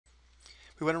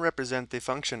We want to represent the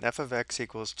function f of x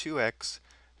equals 2x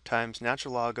times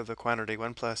natural log of the quantity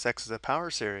 1 plus x as a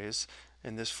power series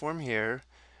in this form here.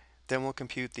 Then we'll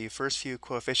compute the first few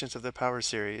coefficients of the power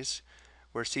series,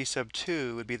 where c sub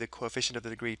 2 would be the coefficient of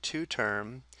the degree 2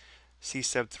 term, c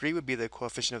sub 3 would be the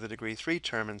coefficient of the degree 3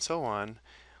 term, and so on.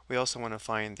 We also want to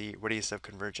find the radius of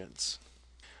convergence.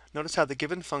 Notice how the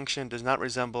given function does not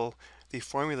resemble the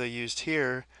formula used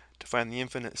here to find the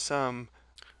infinite sum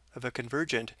of a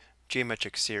convergent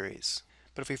geometric series.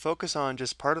 But if we focus on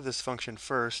just part of this function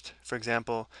first, for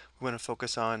example, we want to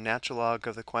focus on natural log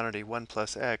of the quantity 1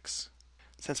 plus x.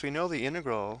 Since we know the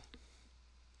integral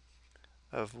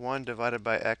of 1 divided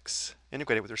by x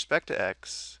integrated with respect to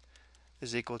x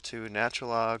is equal to natural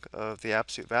log of the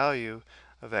absolute value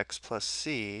of x plus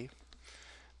c,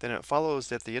 then it follows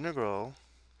that the integral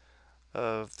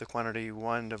of the quantity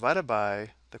 1 divided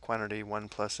by the quantity 1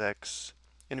 plus x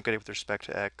integrated with respect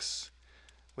to x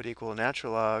would equal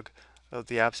natural log of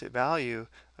the absolute value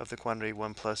of the quantity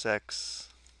 1 plus x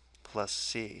plus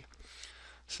c.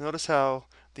 So notice how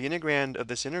the integrand of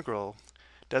this integral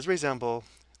does resemble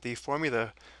the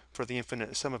formula for the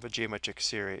infinite sum of a geometric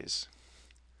series.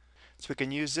 So we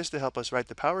can use this to help us write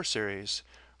the power series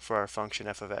for our function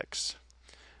f of x.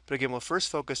 But again, we'll first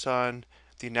focus on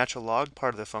the natural log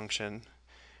part of the function.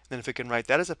 Then if we can write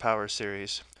that as a power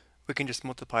series, we can just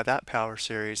multiply that power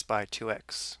series by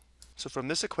 2x. So from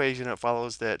this equation, it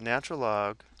follows that natural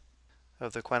log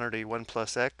of the quantity 1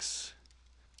 plus x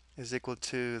is equal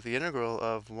to the integral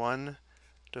of 1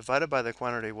 divided by the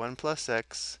quantity 1 plus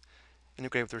x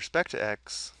integrated with respect to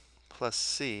x plus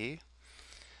c.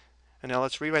 And now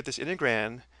let's rewrite this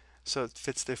integrand so it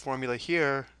fits the formula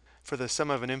here for the sum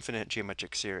of an infinite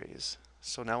geometric series.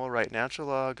 So now we'll write natural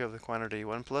log of the quantity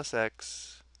 1 plus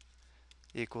x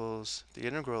equals the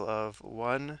integral of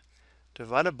 1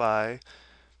 divided by,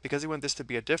 because we want this to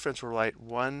be a difference, we'll write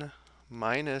 1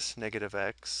 minus negative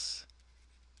x.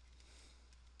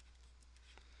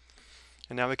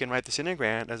 And now we can write this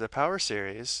integrand as a power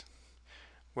series,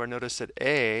 where notice that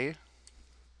a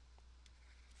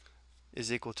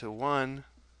is equal to 1,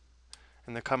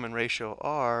 and the common ratio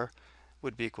r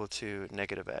would be equal to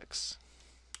negative x.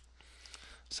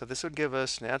 So this would give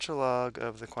us natural log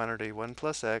of the quantity 1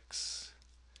 plus x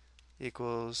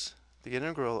equals the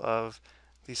integral of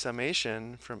the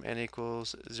summation from n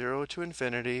equals 0 to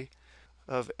infinity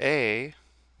of a,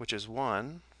 which is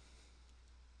 1,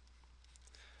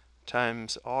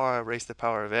 times r raised to the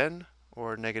power of n,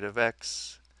 or negative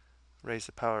x raised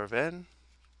to the power of n.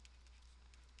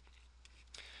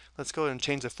 Let's go ahead and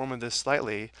change the form of this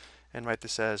slightly and write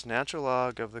this as natural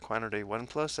log of the quantity 1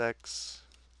 plus x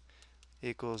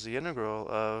equals the integral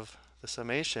of the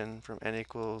summation from n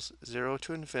equals 0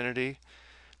 to infinity.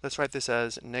 Let's write this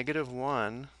as negative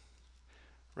 1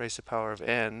 raised to the power of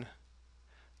n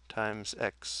times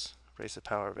x raised to the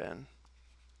power of n.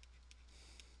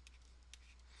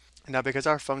 And now because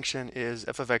our function is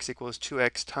f of x equals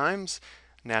 2x times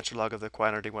natural log of the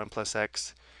quantity 1 plus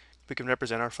x, we can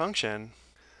represent our function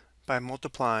by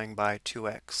multiplying by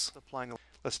 2x.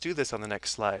 Let's do this on the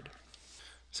next slide.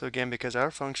 So again, because our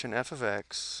function f of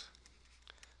x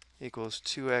equals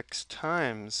 2x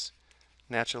times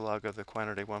natural log of the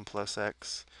quantity 1 plus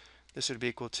x, this would be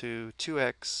equal to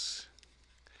 2x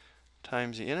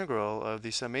times the integral of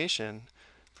the summation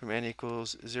from n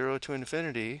equals 0 to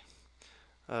infinity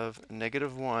of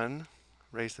negative 1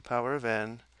 raised to the power of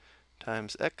n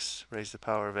times x raised to the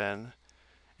power of n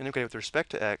integrated with respect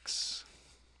to x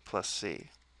plus c.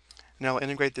 Now we'll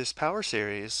integrate this power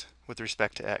series with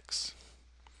respect to x.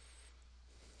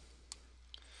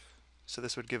 So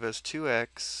this would give us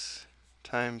 2x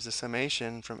times the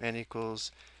summation from n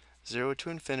equals 0 to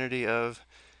infinity of,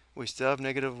 we still have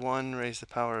negative 1 raised to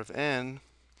the power of n,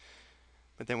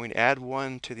 but then we'd add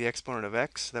 1 to the exponent of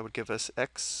x. That would give us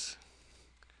x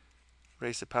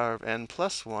raised to the power of n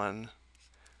plus 1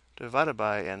 divided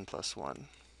by n plus 1.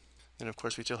 And of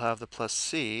course we still have the plus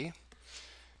c.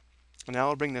 And now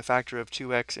I'll bring the factor of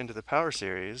 2x into the power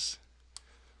series.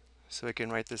 So we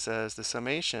can write this as the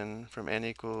summation from n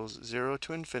equals 0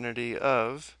 to infinity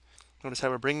of, notice how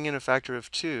we're bringing in a factor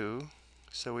of 2,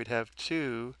 so we'd have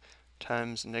 2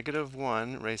 times negative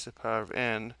 1 raised to the power of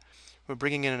n. We're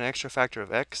bringing in an extra factor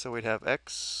of x, so we'd have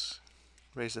x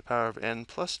raised to the power of n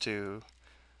plus 2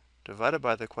 divided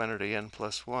by the quantity n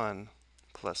plus 1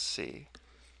 plus c.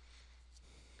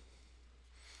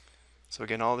 So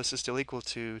again, all this is still equal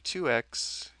to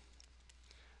 2x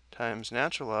times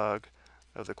natural log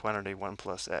of the quantity 1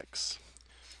 plus x.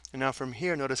 And now from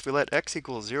here, notice if we let x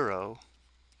equal 0,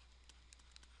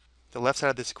 the left side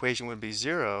of this equation would be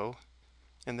 0,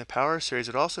 and the power series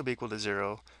would also be equal to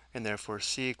 0, and therefore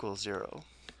c equals 0.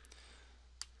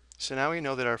 So now we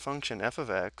know that our function f of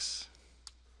x,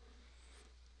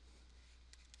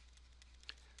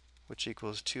 which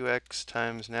equals 2x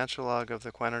times natural log of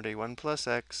the quantity 1 plus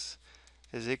x,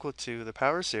 is equal to the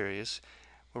power series,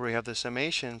 where we have the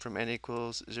summation from n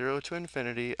equals 0 to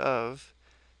infinity of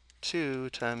 2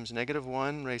 times negative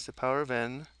 1 raised to the power of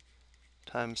n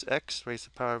times x raised to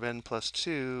the power of n plus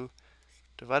 2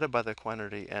 divided by the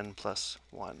quantity n plus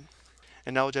 1.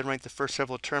 And now we'll generate the first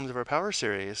several terms of our power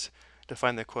series to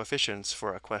find the coefficients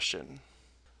for our question.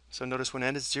 So notice when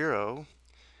n is 0,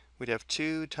 we'd have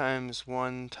 2 times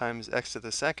 1 times x to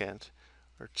the second,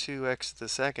 or 2x to the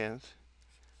second,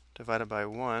 divided by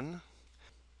 1.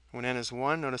 When n is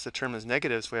 1, notice the term is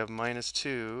negative, so we have minus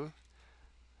 2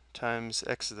 times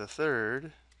x to the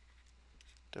third,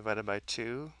 divided by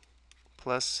 2,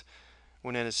 plus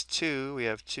when n is 2, we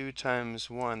have 2 times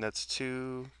 1, that's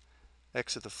 2x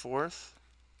to the fourth,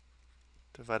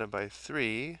 divided by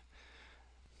 3.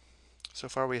 So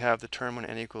far we have the term when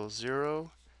n equals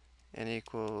 0, n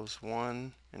equals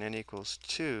 1, and n equals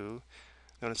 2.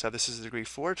 Notice how this is a degree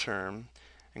 4 term,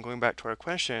 and going back to our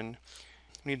question,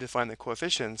 we need to find the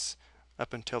coefficients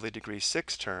up until the degree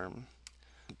 6 term.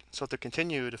 So to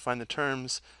continue to find the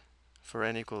terms for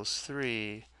n equals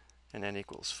 3 and n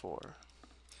equals 4.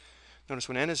 Notice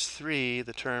when n is 3,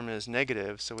 the term is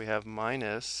negative, so we have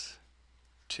minus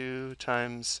 2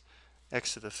 times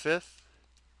x to the fifth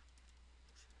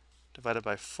divided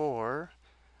by 4.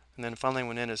 And then finally,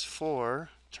 when n is 4,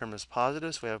 the term is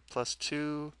positive, so we have plus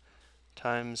 2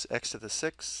 times x to the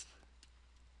sixth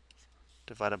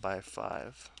divided by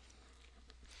 5.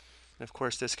 And of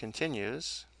course, this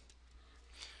continues.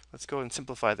 Let's go and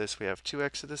simplify this. We have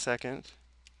 2x to the second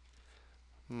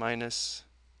minus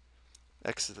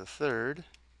x to the third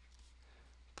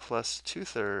plus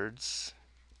 2/3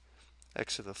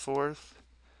 x to the fourth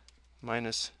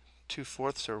minus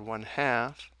 2/4 or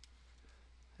 1/2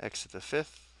 x to the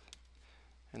fifth,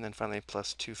 and then finally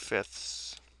plus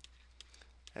 2/5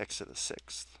 x to the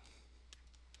sixth.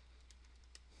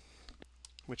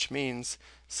 Which means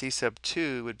c sub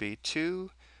 2 would be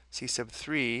 2, c sub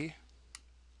 3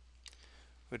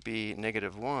 would be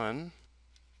negative 1,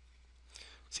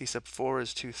 c sub 4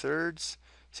 is 2/3,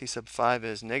 c sub 5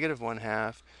 is negative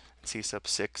 1/2, and c sub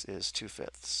 6 is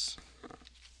 2/5.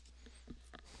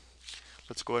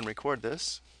 Let's go ahead and record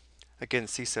this. Again,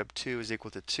 c sub 2 is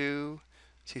equal to 2,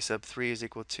 c sub 3 is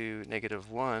equal to negative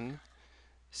 1,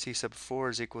 c sub 4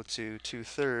 is equal to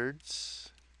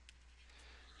 2/3,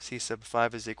 c sub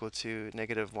 5 is equal to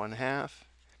negative 1/2,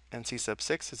 and c sub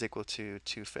 6 is equal to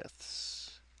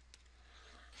 2/5.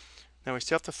 Now we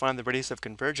still have to find the radius of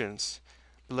convergence.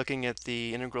 But looking at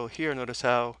the integral here, notice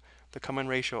how the common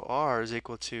ratio r is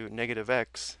equal to negative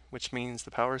x, which means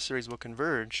the power series will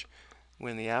converge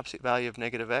when the absolute value of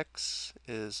negative x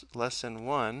is less than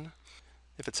 1.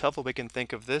 If it's helpful, we can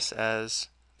think of this as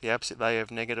the absolute value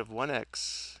of negative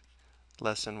 1x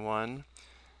less than 1.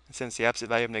 And since the absolute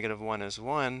value of negative 1 is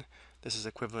 1, this is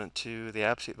equivalent to the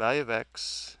absolute value of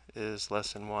x is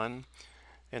less than 1,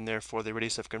 and therefore the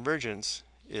radius of convergence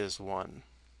is 1.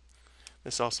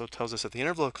 This also tells us that the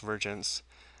interval of convergence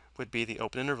would be the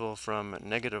open interval from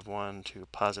negative 1 to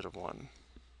positive 1.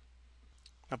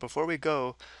 Now before we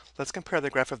go, let's compare the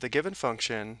graph of the given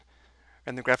function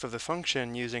and the graph of the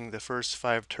function using the first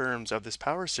 5 terms of this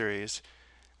power series,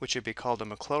 which would be called a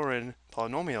Maclaurin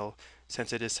polynomial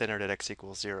since it is centered at x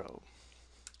equals 0.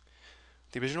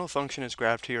 The original function is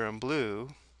graphed here in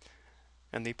blue,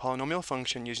 and the polynomial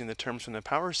function using the terms from the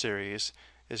power series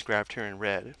is graphed here in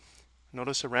red.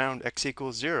 Notice around x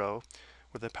equals 0,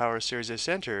 where the power series is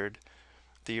centered,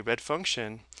 the red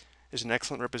function is an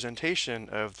excellent representation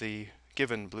of the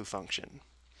given blue function.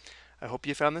 I hope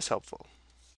you found this helpful.